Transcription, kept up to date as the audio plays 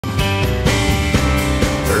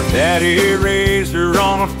Daddy raised her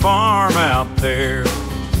on a farm out there.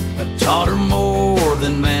 I taught her more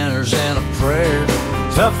than manners and a prayer.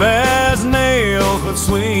 Tough as nails, but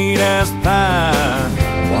sweet as pie.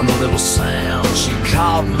 One little sound, she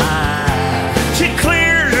caught my eye. She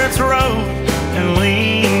cleared her throat and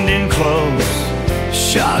leaned in close.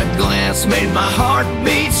 Shot a glance, made my heart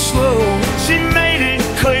beat slow. She made it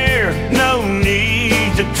clear, no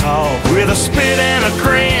need to talk. With a spit and a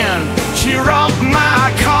grin, she rocked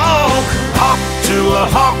my cock.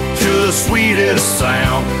 Hawk to the sweetest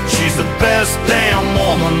sound. She's the best damn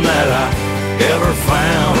woman that I ever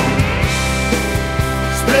found.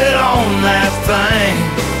 Spit on that thing.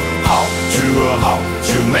 Hawk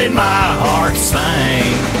to made my heart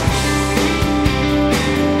sing.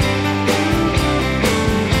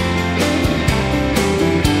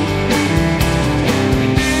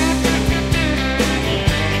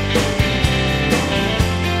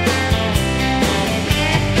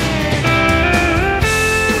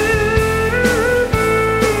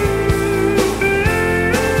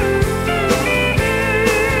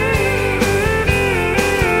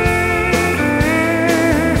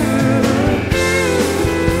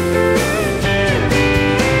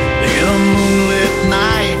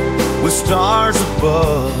 Stars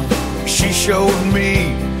above, she showed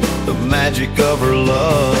me the magic of her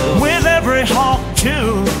love. With every hawk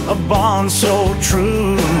too, a bond so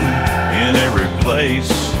true. In every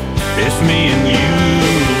place, it's me and you.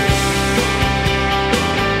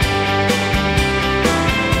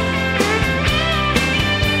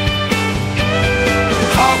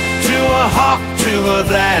 Hawk to her,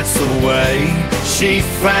 that's the way. She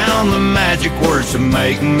found the magic words to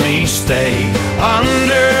make me stay.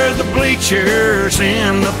 Under the bleachers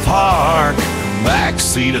in the park,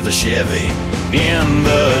 backseat of the Chevy in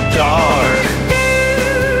the dark.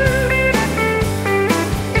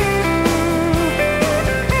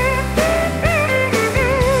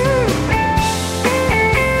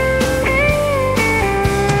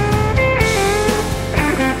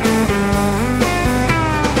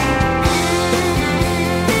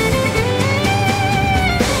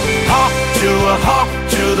 Hawk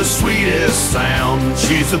to the sweetest sound.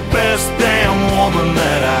 She's the best damn woman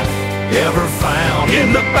that I ever found.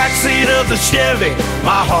 In the backseat of the Chevy,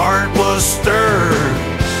 my heart was stirred.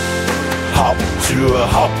 Hawk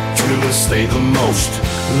to stay the most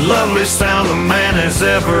lovely sound a man has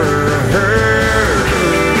ever heard.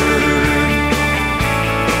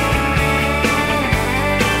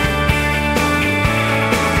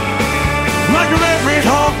 Like every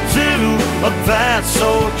hawk too, but that's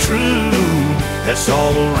so true. That's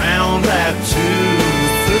all around that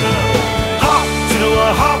tooth. Hawk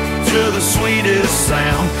to the sweetest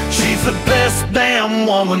sound. She's the best damn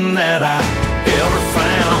woman that I ever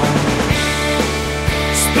found.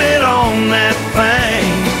 Spit on that thing.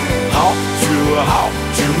 Hawk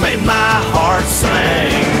to made my heart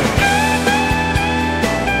sing.